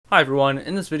Hi everyone,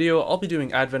 in this video I'll be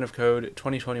doing Advent of Code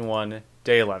 2021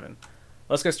 Day 11.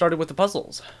 Let's get started with the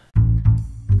puzzles.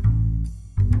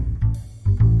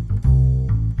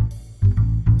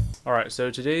 Alright,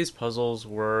 so today's puzzles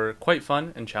were quite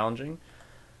fun and challenging,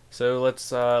 so let's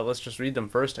just read them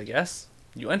first, I guess.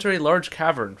 You enter a large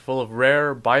cavern full of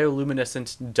rare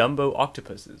bioluminescent Dumbo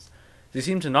octopuses. They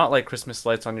seem to not like Christmas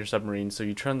lights on your submarine, so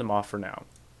you turn them off for now.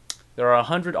 There are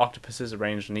 100 octopuses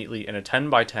arranged neatly in a 10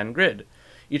 by 10 grid.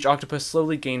 Each octopus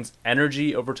slowly gains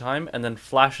energy over time and then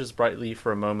flashes brightly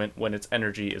for a moment when its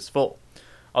energy is full.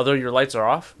 Although your lights are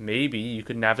off, maybe you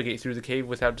could navigate through the cave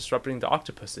without disrupting the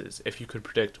octopuses if you could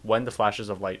predict when the flashes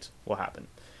of light will happen.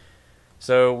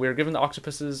 So we're given the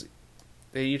octopuses,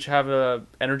 they each have a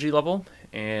energy level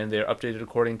and they're updated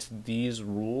according to these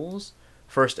rules.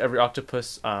 First, every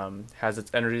octopus has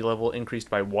its energy level increased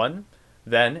by 1.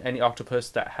 Then, any octopus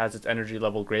that has its energy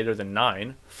level greater than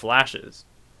 9 flashes.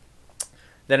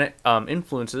 Then it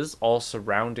influences all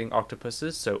surrounding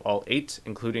octopuses, so all 8,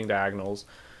 including diagonals,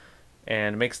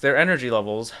 and makes their energy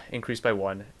levels increase by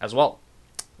 1 as well.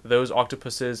 Those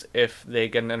octopuses, if they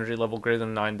get an energy level greater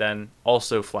than 9, then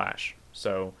also flash.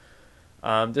 So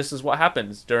this is what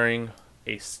happens during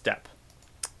a step.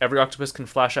 Every octopus can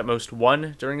flash at most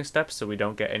 1 during a step, so we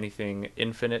don't get anything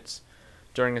infinite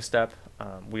during a step.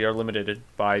 We are limited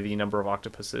by the number of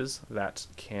octopuses that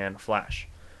can flash.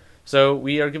 So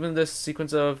we are given this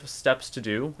sequence of steps to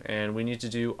do, and we need to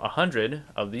do 100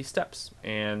 of these steps.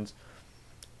 And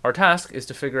our task is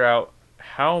to figure out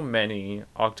how many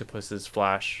octopuses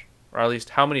flash, or at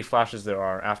least how many flashes there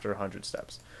are after 100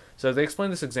 steps. So they explain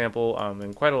this example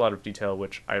in quite a lot of detail,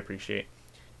 which I appreciate.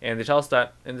 And they tell us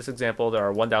that in this example there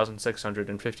are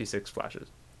 1,656 flashes.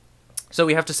 So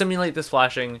we have to simulate this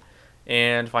flashing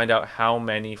and find out how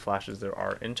many flashes there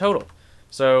are in total.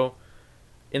 So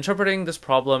interpreting this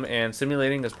problem and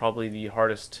simulating is probably the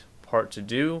hardest part to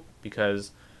do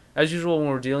because, as usual, when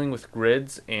we're dealing with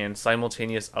grids and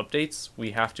simultaneous updates,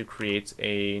 we have to create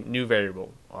a new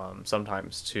variable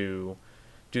sometimes to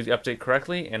do the update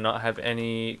correctly and not have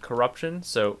any corruption.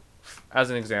 So, as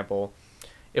an example,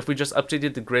 if we just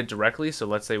updated the grid directly, so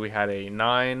let's say we had a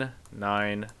 9,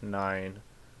 9, 9,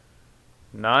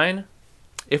 9.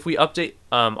 If we update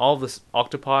all of this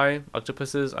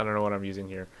octopuses, I don't know what I'm using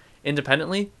here,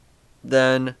 independently,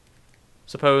 then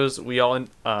suppose we all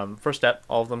first step,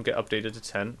 all of them get updated to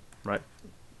 10, right?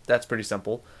 That's pretty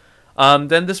simple.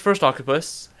 Then this first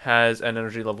octopus has an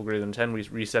energy level greater than 10. We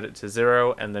reset it to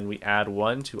 0, and then we add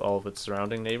 1 to all of its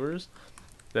surrounding neighbors.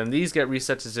 Then these get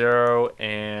reset to 0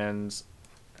 and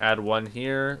add 1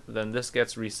 here. Then this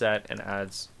gets reset and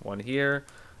adds 1 here.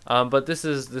 But this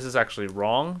is actually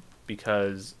wrong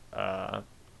because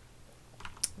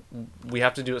we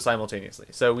have to do it simultaneously.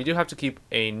 So we do have to keep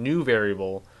a new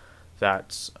variable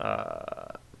that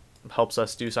helps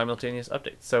us do simultaneous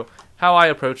updates. So how I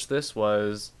approached this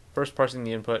was first parsing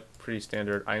the input, pretty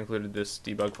standard. I included this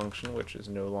debug function, which is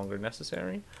no longer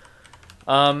necessary.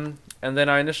 And then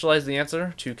I initialize the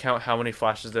answer to count how many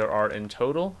flashes there are in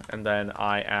total, and then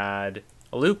I add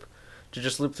a loop to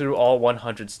just loop through all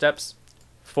 100 steps.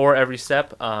 For every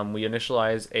step, we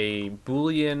initialize a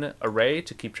Boolean array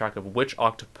to keep track of which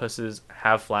octopuses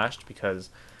have flashed, because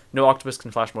no octopus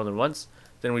can flash more than once.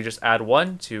 Then we just add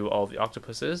 1 to all the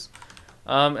octopuses.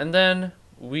 And then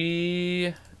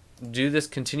we do this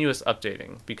continuous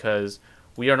updating, because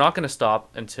we are not going to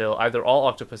stop until either all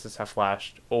octopuses have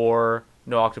flashed or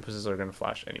no octopuses are going to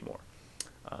flash anymore.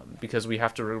 Because we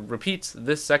have to repeat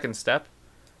this second step,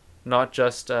 not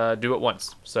just do it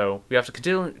once. So we have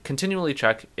to continually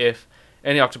check if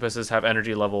any octopuses have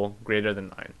energy level greater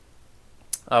than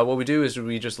 9. What we do is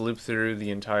we just loop through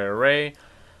the entire array,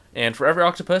 and for every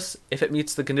octopus, if it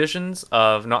meets the conditions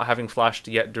of not having flashed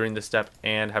yet during the step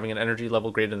and having an energy level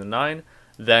greater than 9,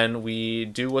 then we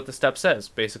do what the step says.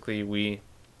 Basically, we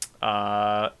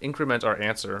increment our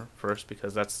answer first,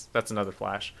 because that's another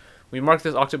flash. We mark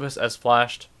this octopus as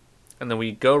flashed, and then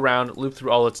we go around, loop through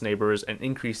all its neighbors, and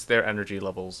increase their energy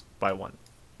levels by 1.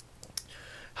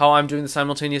 How I'm doing the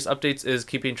simultaneous updates is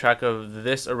keeping track of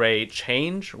this array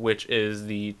change, which is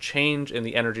the change in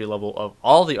the energy level of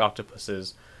all the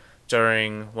octopuses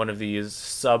during one of these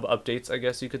sub-updates, I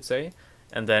guess you could say.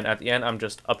 And then at the end, I'm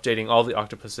just updating all the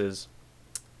octopuses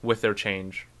with their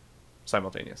change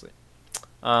simultaneously.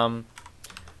 And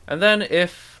then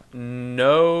if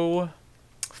no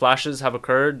flashes have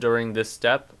occurred during this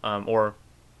step, or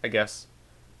I guess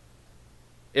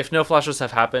if no flashes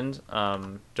have happened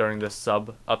during this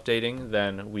sub-updating,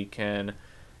 then we can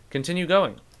continue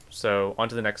going. So on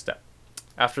to the next step.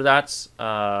 After that,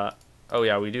 oh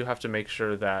yeah, we do have to make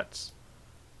sure that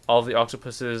all of the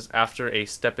octopuses after a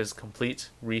step is complete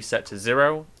reset to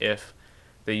 0 if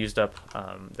they used up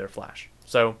their flash.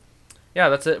 So yeah,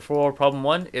 that's it for problem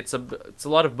 1. It's a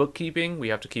lot of bookkeeping. We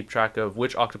have to keep track of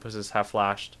which octopuses have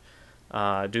flashed,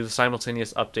 do the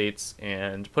simultaneous updates,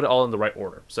 and put it all in the right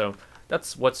order. So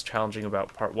that's what's challenging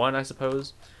about part 1, I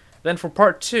suppose. Then for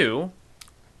part 2,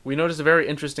 we notice a very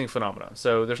interesting phenomena.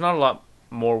 So there's not a lot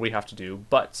more we have to do,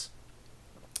 but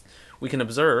we can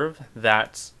observe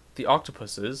that the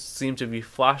octopuses seem to be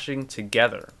flashing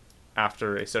together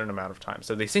after a certain amount of time.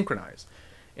 So they synchronize.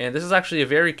 And this is actually a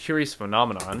very curious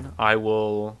phenomenon.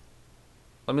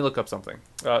 Let me look up something.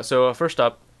 So first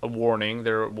up, a warning.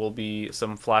 There will be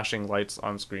some flashing lights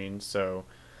on screen. So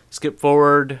skip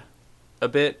forward a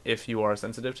bit if you are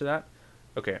sensitive to that.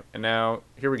 Okay, and now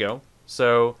here we go.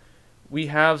 So we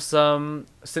have some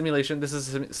simulation. This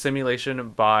is a simulation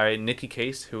by Nikki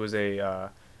Case, who is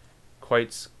a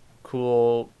quite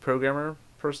cool programmer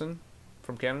person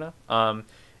from Canada.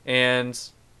 And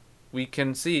we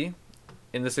can see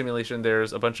in the simulation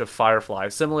there's a bunch of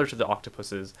fireflies similar to the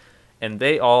octopuses, and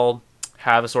they all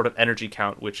have a sort of energy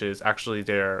count, which is actually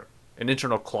an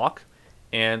internal clock.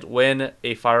 And when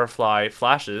a firefly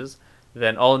flashes,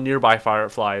 then all nearby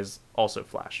fireflies also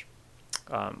flash.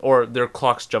 Or their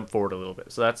clocks jump forward a little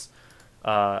bit. So that's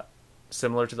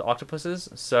similar to the octopuses.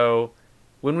 So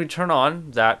when we turn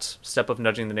on that step of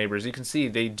nudging the neighbors, you can see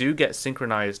they do get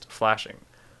synchronized flashing.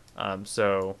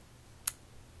 So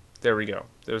there we go.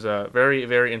 There's a very,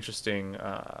 very interesting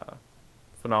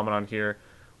phenomenon here,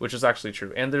 which is actually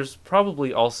true. And there's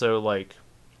probably also, like,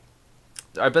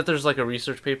 I bet there's like a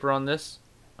research paper on this.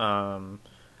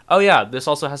 Oh yeah, this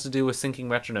also has to do with syncing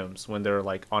metronomes when they're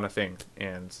like on a thing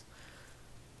and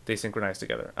they synchronize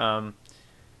together.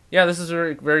 Yeah, this is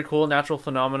very, very cool. Natural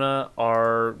phenomena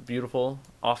are beautiful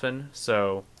often,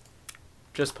 so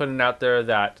just putting it out there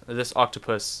that this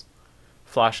octopus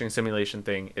flashing simulation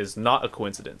thing is not a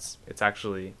coincidence. It's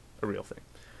actually a real thing.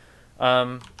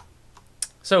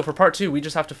 So for part 2, we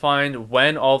just have to find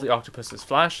when all the octopuses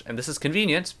flash, and this is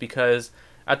convenient because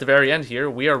at the very end here,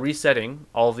 we are resetting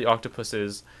all of the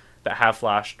octopuses that have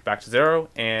flashed back to 0,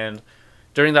 and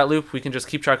during that loop, we can just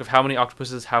keep track of how many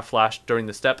octopuses have flashed during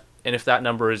the step, and if that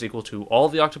number is equal to all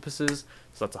of the octopuses,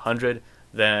 so that's 100,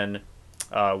 then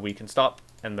we can stop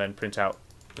and then print out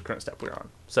the current step we're on.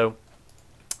 So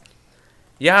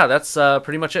yeah, that's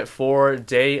pretty much it for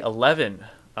day 11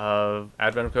 of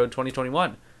Advent of Code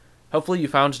 2021. Hopefully you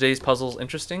found today's puzzles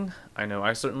interesting. I know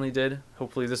I certainly did.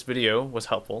 Hopefully this video was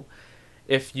helpful.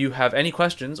 If you have any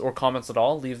questions or comments at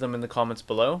all, leave them in the comments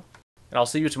below. And I'll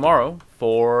see you tomorrow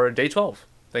for day 12.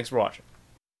 Thanks for watching.